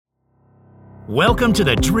Welcome to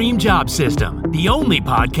the Dream Job System, the only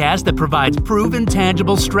podcast that provides proven,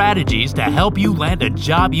 tangible strategies to help you land a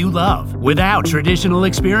job you love without traditional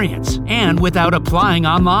experience and without applying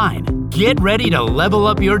online. Get ready to level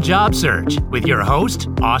up your job search with your host,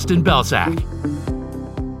 Austin Belsak.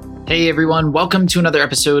 Hey everyone, welcome to another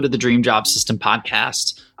episode of the Dream Job System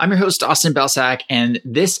podcast. I'm your host, Austin Belsak, and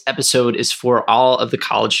this episode is for all of the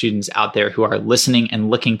college students out there who are listening and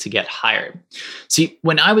looking to get hired. See,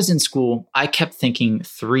 when I was in school, I kept thinking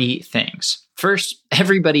three things. First,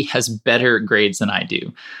 everybody has better grades than I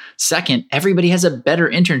do. Second, everybody has a better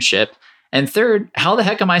internship. And third, how the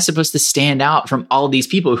heck am I supposed to stand out from all these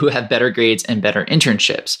people who have better grades and better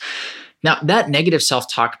internships? Now, that negative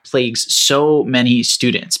self-talk plagues so many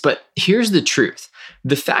students, but here's the truth.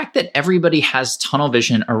 The fact that everybody has tunnel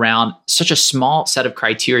vision around such a small set of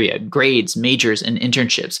criteria, grades, majors, and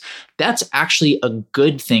internships, that's actually a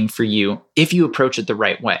good thing for you if you approach it the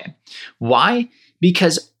right way. Why?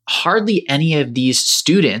 Because hardly any of these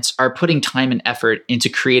students are putting time and effort into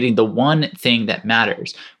creating the one thing that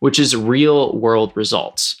matters, which is real world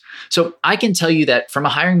results. So I can tell you that from a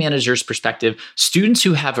hiring manager's perspective, students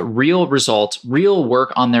who have real results, real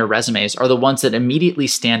work on their resumes are the ones that immediately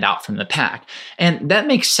stand out from the pack. And that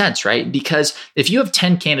makes sense, right? Because if you have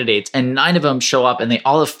 10 candidates and 9 of them show up and they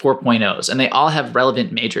all have 4.0s and they all have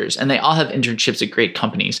relevant majors and they all have internships at great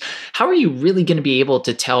companies, how are you really going to be able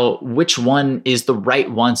to tell which one is the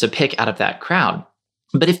right one to pick out of that crowd?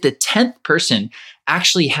 But if the 10th person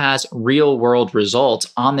actually has real world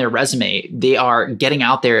results on their resume, they are getting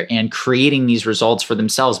out there and creating these results for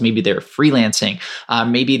themselves. Maybe they're freelancing,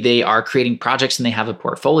 maybe they are creating projects and they have a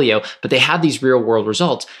portfolio, but they have these real world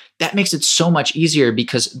results. That makes it so much easier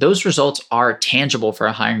because those results are tangible for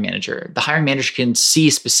a hiring manager. The hiring manager can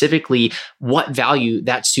see specifically what value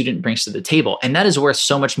that student brings to the table. And that is worth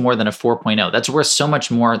so much more than a 4.0. That's worth so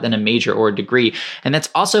much more than a major or a degree. And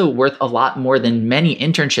that's also worth a lot more than many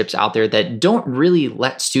internships out there that don't really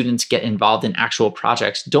let students get involved in actual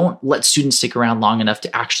projects, don't let students stick around long enough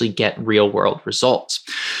to actually get real world results.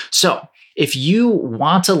 So if you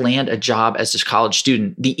want to land a job as a college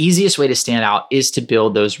student, the easiest way to stand out is to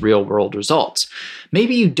build those real world results.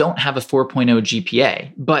 Maybe you don't have a 4.0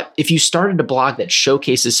 GPA, but if you started a blog that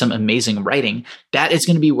showcases some amazing writing, that is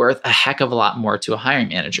going to be worth a heck of a lot more to a hiring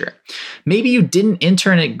manager. Maybe you didn't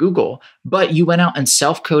intern at Google, but you went out and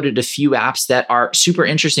self-coded a few apps that are super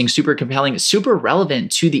interesting, super compelling, super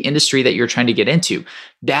relevant to the industry that you're trying to get into.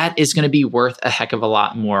 That is going to be worth a heck of a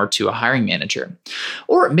lot more to a hiring manager.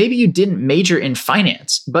 Or maybe you didn't major in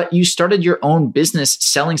finance, but you started your own business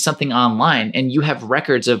selling something online and you have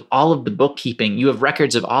records of all of the bookkeeping. You have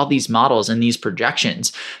records of all these models and these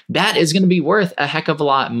projections. That is going to be worth a heck of a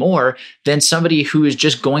lot more than somebody who is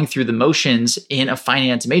just going through the motions in a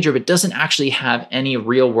finance major, but doesn't actually have any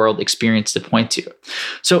real world experience to point to.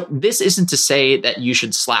 So this isn't to say that you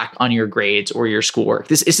should slack on your grades or your schoolwork.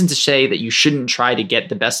 This isn't to say that you shouldn't try to get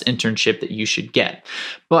the best internship that you should get.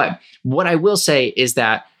 But what I will say is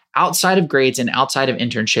that outside of grades and outside of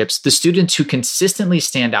internships, the students who consistently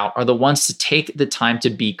stand out are the ones to take the time to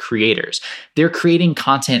be creators. They're creating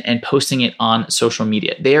content and posting it on social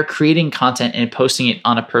media. They are creating content and posting it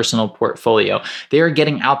on a personal portfolio. They are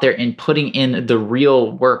getting out there and putting in the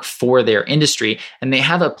real work for their industry, and they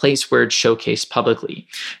have a place where it's showcased publicly.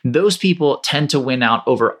 Those people tend to win out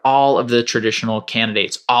over all of the traditional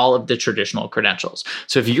candidates, all of the traditional credentials.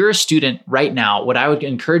 So if you're a student right now, what I would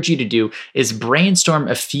encourage you to do is brainstorm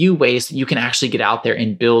a few ways that you can actually get out there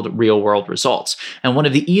and build real world results. And one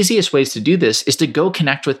of the easiest ways to do this is to go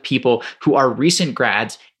connect with people who are recent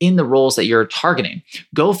grads in the roles that you're targeting.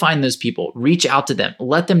 Go find those people, reach out to them,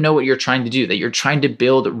 let them know what you're trying to do, that you're trying to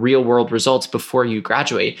build real world results before you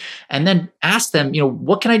graduate. And then ask them,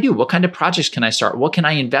 what can I do? What kind of projects can I start? What can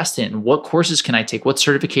I invest in? What courses can I take? What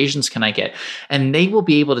certifications can I get? And they will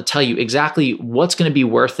be able to tell you exactly what's going to be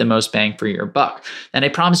worth the most bang for your buck. And I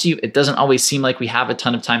promise you, it doesn't always seem like we have a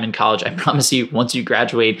ton of time in college. I promise you, once you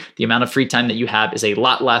graduate, the amount of free time that you have is a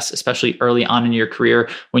lot less, especially early on in your career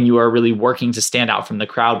when you are really working to stand out from the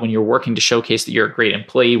crowd, when you're working to showcase that you're a great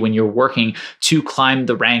employee, when you're working to climb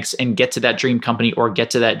the ranks and get to that dream company or get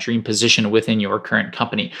to that dream position within your current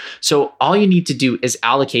company. So all you need to do is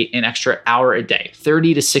allocate an extra hour a day,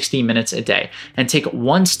 30 to 60 minutes a day, and take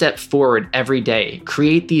one step forward every day.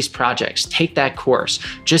 Create these projects, take that course,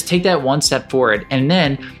 just take that one step forward, and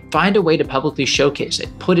then find a way to publicly showcase it.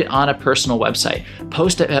 Put it on a personal website.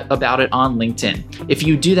 Post about it on LinkedIn. If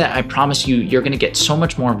you do that, I promise you, you're going to get so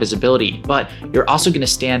much more visibility, but you're also going to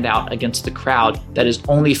stand out against the crowd that is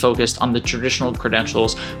only focused on the traditional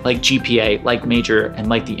credentials like GPA, like major, and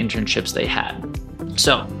like the internships they had.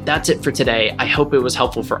 So that's it for today. I hope it was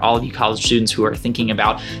helpful for all of you college students who are thinking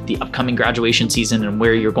about the upcoming graduation season and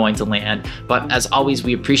where you're going to land. But as always,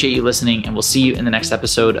 we appreciate you listening, and we'll see you in the next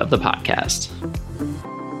episode of the podcast.